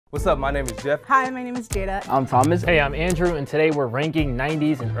What's up? My name is Jeff. Hi, my name is Jada. I'm Thomas. Hey, I'm Andrew, and today we're ranking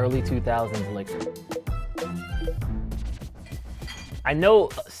 90s and early 2000s liquor. I know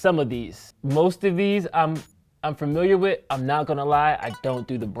some of these. Most of these I'm familiar with. I'm not gonna lie, I don't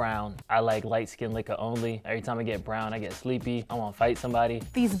do the brown. I like light skin liquor only. Every time I get brown, I get sleepy. I wanna fight somebody.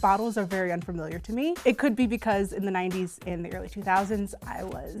 These bottles are very unfamiliar to me. It could be because in the 90s and the early 2000s, I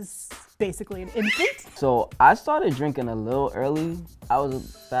was basically an infant. So I started drinking a little early. I was a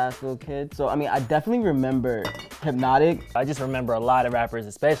fast little kid. So I mean, I definitely remember Hypnotic. I just remember a lot of rappers,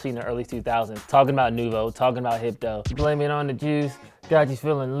 especially in the early 2000s, talking about Nouveau, talking about Hypno. Blame it on the juice. God, you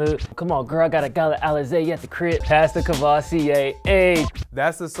feeling lit. Come on, girl, I got a gallon of Alizé at the crib. Pass the Cavassier, hey.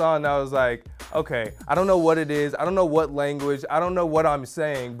 That's the song that I was like, okay, I don't know what it is. I don't know what language. I don't know what I'm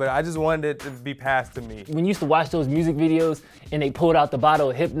saying, but I just wanted it to be passed to me. When you used to watch those music videos and they pulled out the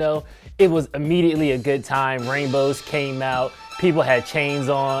bottle of Hypno, it was immediately a good time. Rainbows came out. People had chains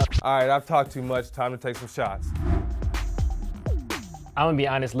on. All right, I've talked too much. Time to take some shots. I'm gonna be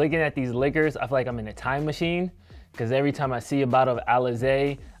honest, looking at these liquors, I feel like I'm in a time machine. Because every time I see a bottle of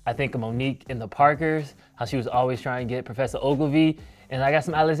Alizé, I think of Monique in the Parkers, how she was always trying to get Professor Ogilvy. And I got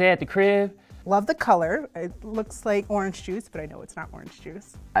some Alizé at the crib. Love the color. It looks like orange juice, but I know it's not orange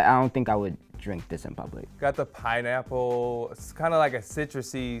juice. I don't think I would drink this in public. Got the pineapple. It's kind of like a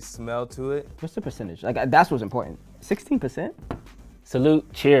citrusy smell to it. What's the percentage? Like, that's what's important. 16%?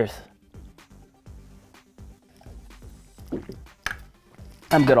 Salute, cheers.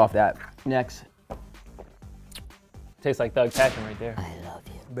 I'm good off that. Next. Tastes like Thug Passion right there. I love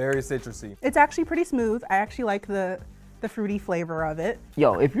you. Very citrusy. It's actually pretty smooth. I actually like the fruity flavor of it.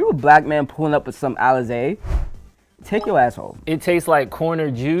 Yo, if you're a black man pulling up with some Alizé, take your ass home. It tastes like corner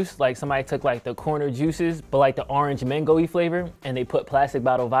juice, like somebody took like the corner juices, but like the orange mango-y flavor, and they put plastic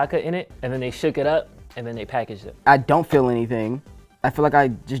bottle vodka in it, and then they shook it up, and then they packaged it. I don't feel anything. I feel like I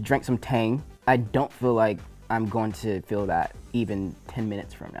just drank some Tang. I don't feel like I'm going to feel that even 10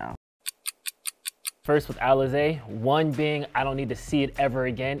 minutes from now. First with Alizé, 1 being I don't need to see it ever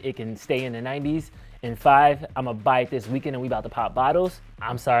again. It can stay in the 90s. And 5, I'm gonna buy it this weekend and we about to pop bottles.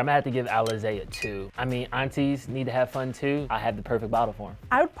 I'm sorry, I'm gonna have to give Alizé a 2. I mean, aunties need to have fun too. I have the perfect bottle for them.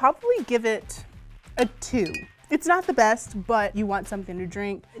 I would probably give it a 2. It's not the best, but you want something to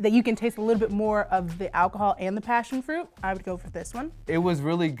drink that you can taste a little bit more of the alcohol and the passion fruit. I would go for this one. It was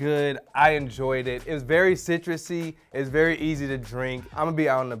really good. I enjoyed it. It was very citrusy. It's very easy to drink. I'm gonna be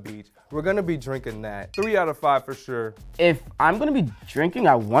out on the beach. We're gonna be drinking that. 3 out of 5 for sure. If I'm gonna be drinking,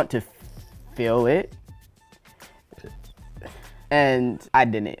 I want to feel it. And I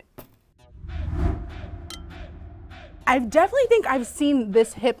didn't. I definitely think I've seen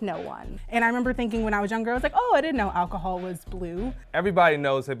this Hypno one. And I remember thinking when I was younger, I was like, oh, I didn't know alcohol was blue. Everybody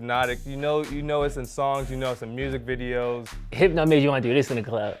knows Hypnotic. You know it's in songs, you know it's in music videos. Hypno made you want to do this in the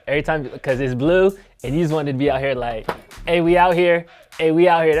club. Every time, because it's blue, and you just wanted to be out here like, hey, we out here. Hey, we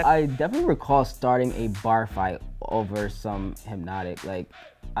out here. I definitely recall starting a bar fight over some Hypnotic. Like,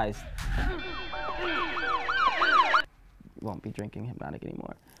 I won't be drinking Hypnotic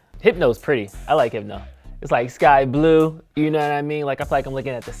anymore. Hypno's pretty. I like Hypno. It's like sky blue, you know what I mean? Like I feel like I'm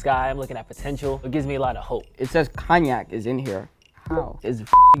looking at the sky, I'm looking at potential. It gives me a lot of hope. It says cognac is in here. How? It's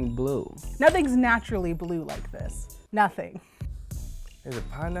f***ing blue. Nothing's naturally blue like this. Nothing. Is it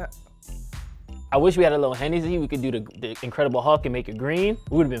pineapple? I wish we had a little Hennessy. We could do the Incredible Hulk and make it green.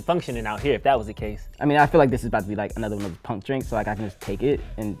 We would have been functioning out here if that was the case. I mean, I feel like this is about to be like another one of those punk drinks, so like I can just take it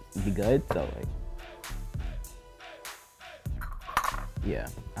and be good, so like. Yeah,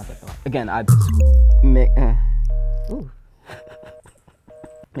 I like a lot. Again, ooh.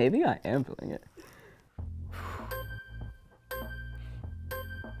 Maybe I am feeling it.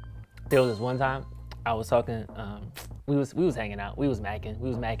 There was this one time I was talking, we was hanging out, we was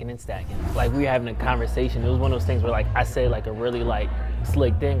macking and stacking. Like we were having a conversation. It was one of those things where like I say like a really like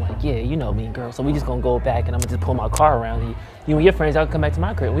slick thing, like, yeah, you know me, girl, so we just gonna go back and I'm gonna just pull my car around. You and your friends, y'all come back to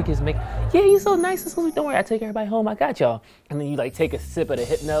my crib. We can just make, yeah, you so nice and sweet. Don't worry, I take everybody home. I got y'all. And then you like take a sip of the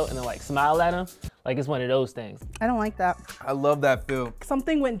Hypno and then like smile at them. Like it's one of those things. I don't like that. I love that feel.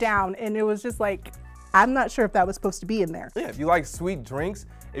 Something went down and it was just like, I'm not sure if that was supposed to be in there. Yeah, if you like sweet drinks,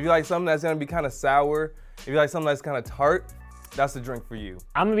 if you like something that's gonna be kind of sour, if you like something that's kind of tart, that's the drink for you.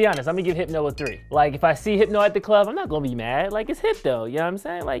 I'm gonna be honest, I'm gonna give Hypno a 3. Like if I see Hypno at the club, I'm not gonna be mad. Like it's Hypno, you know what I'm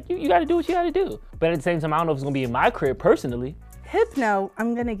saying? Like you gotta do what you gotta do. But at the same time, I don't know if it's gonna be in my crib personally. Hypno,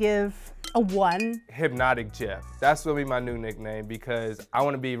 I'm gonna give a 1. Hypnotic Jeff. That's gonna be my new nickname because I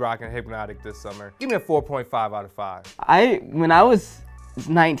wanna be rocking Hypnotic this summer. Give me a 4.5 out of 5. When I was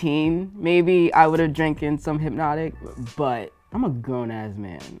 19, maybe I would have drinking some Hypnotic, but I'm a grown ass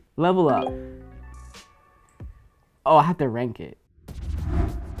man. Level up. Oh, I have to rank it.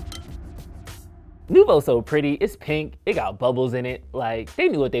 Nuvo's so pretty. It's pink. It got bubbles in it. Like, they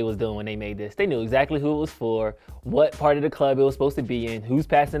knew what they was doing when they made this. They knew exactly who it was for, what part of the club it was supposed to be in, who's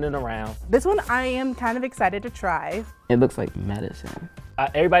passing it around. This one I am kind of excited to try. It looks like medicine.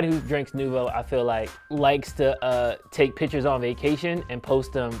 Everybody who drinks Nuvo, I feel like, likes to take pictures on vacation and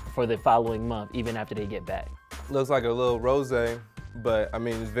post them for the following month, even after they get back. Looks like a little rosé, but I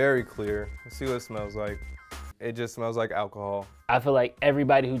mean, it's very clear. Let's see what it smells like. It just smells like alcohol. I feel like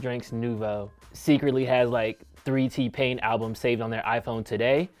everybody who drinks Nuvo secretly has like 3 T-Pain albums saved on their iPhone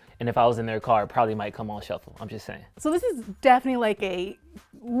today. And if I was in their car, it probably might come on shuffle. I'm just saying. So this is definitely like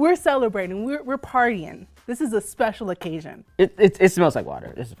we're celebrating, we're partying. This is a special occasion. It smells like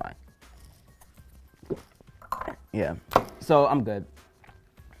water. This is fine. Yeah. So I'm good.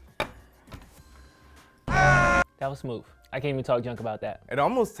 That was smooth. I can't even talk junk about that. It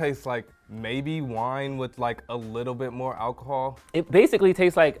almost tastes like maybe wine with like a little bit more alcohol. It basically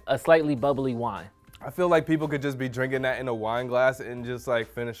tastes like a slightly bubbly wine. I feel like people could just be drinking that in a wine glass and just like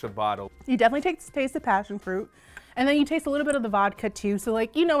finish a bottle. You definitely taste the passion fruit. And then you taste a little bit of the vodka too. So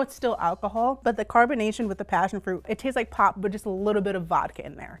like, you know, it's still alcohol, but the carbonation with the passion fruit, it tastes like pop, but just a little bit of vodka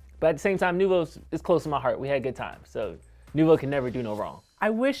in there. But at the same time, Nuvo is close to my heart. We had a good time. So Nuvo can never do no wrong. I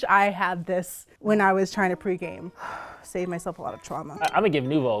wish I had this when I was trying to pregame. Save myself a lot of trauma. I'm gonna give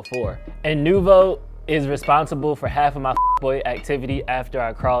Nuvo a 4. And Nuvo is responsible for half of my boy activity after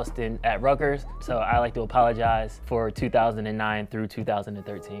I crossed in at Rutgers. So I like to apologize for 2009 through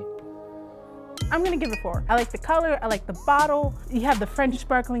 2013. I'm gonna give it 4. I like the color, I like the bottle. You have the French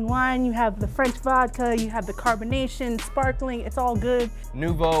sparkling wine, you have the French vodka, you have the carbonation, sparkling, it's all good.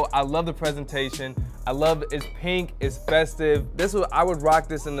 Nuvo, I love the presentation. I love it's pink, it's festive. I would rock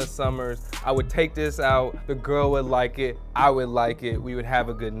this in the summers. I would take this out, the girl would like it, I would like it, we would have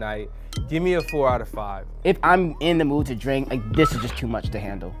a good night. Give me a 4 out of 5. If I'm in the mood to drink, like this is just too much to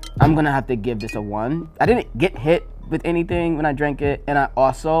handle. I'm gonna have to give this a 1. I didn't get hit with anything when I drank it, and I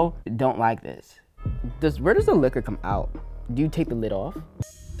also don't like this. Where does the liquor come out? Do you take the lid off?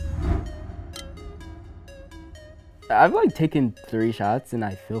 I've like taken 3 shots and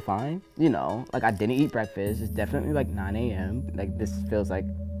I feel fine. You know, like I didn't eat breakfast. It's definitely like 9 a.m. Like this feels like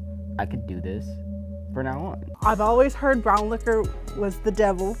I could do this from now on. I've always heard brown liquor was the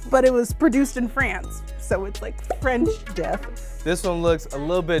devil, but it was produced in France. So it's like French death. This one looks a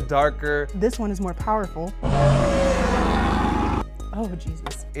little bit darker. This one is more powerful. Oh,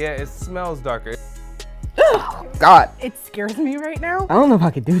 Jesus. Yeah, it smells darker. God. It scares me right now. I don't know if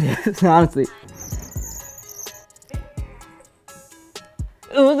I could do this, honestly.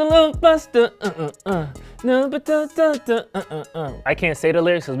 It was a little buster. I can't say the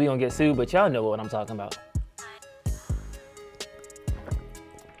lyrics because we gonna get sued, but y'all know what I'm talking about.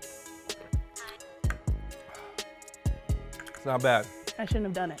 It's not bad. I shouldn't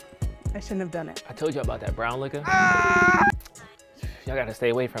have done it. I shouldn't have done it. I told you about that brown liquor. Y'all gotta stay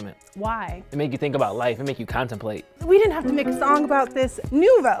away from it. Why? It make you think about life. It make you contemplate. We didn't have to make a song about this.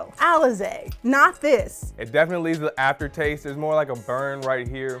 Nuvo, Alizé, not this. It definitely leaves the aftertaste. There's more like a burn right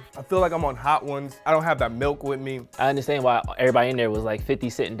here. I feel like I'm on hot ones. I don't have that milk with me. I understand why everybody in there was like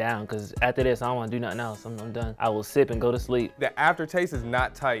 50 sitting down, because after this, I don't want to do nothing else. I'm done. I will sip and go to sleep. The aftertaste is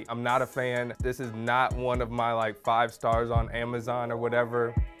not tight. I'm not a fan. This is not one of my like 5 stars on Amazon or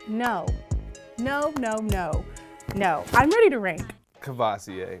whatever. No, no, no, no, no. I'm ready to rank.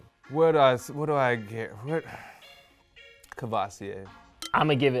 Cavassier. What do I get? Cavassier. I'm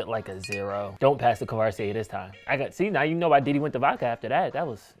gonna give it like a 0. Don't pass the Cavassier this time. See, now you know why Diddy went to vodka after that.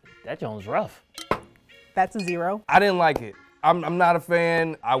 That joint's rough. That's a 0. I didn't like it. I'm not a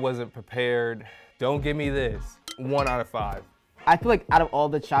fan. I wasn't prepared. Don't give me this. 1 out of 5. I feel like out of all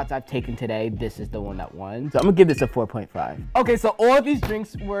the shots I've taken today, this is the one that won. So I'm gonna give this a 4.5. Okay, so all of these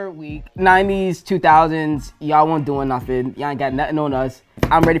drinks were weak. 90s, 2000s, y'all weren't doing nothing. Y'all ain't got nothing on us.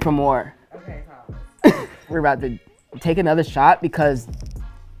 I'm ready for more. Okay, promise. We're about to take another shot because,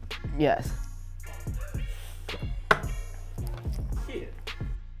 yes. Shit.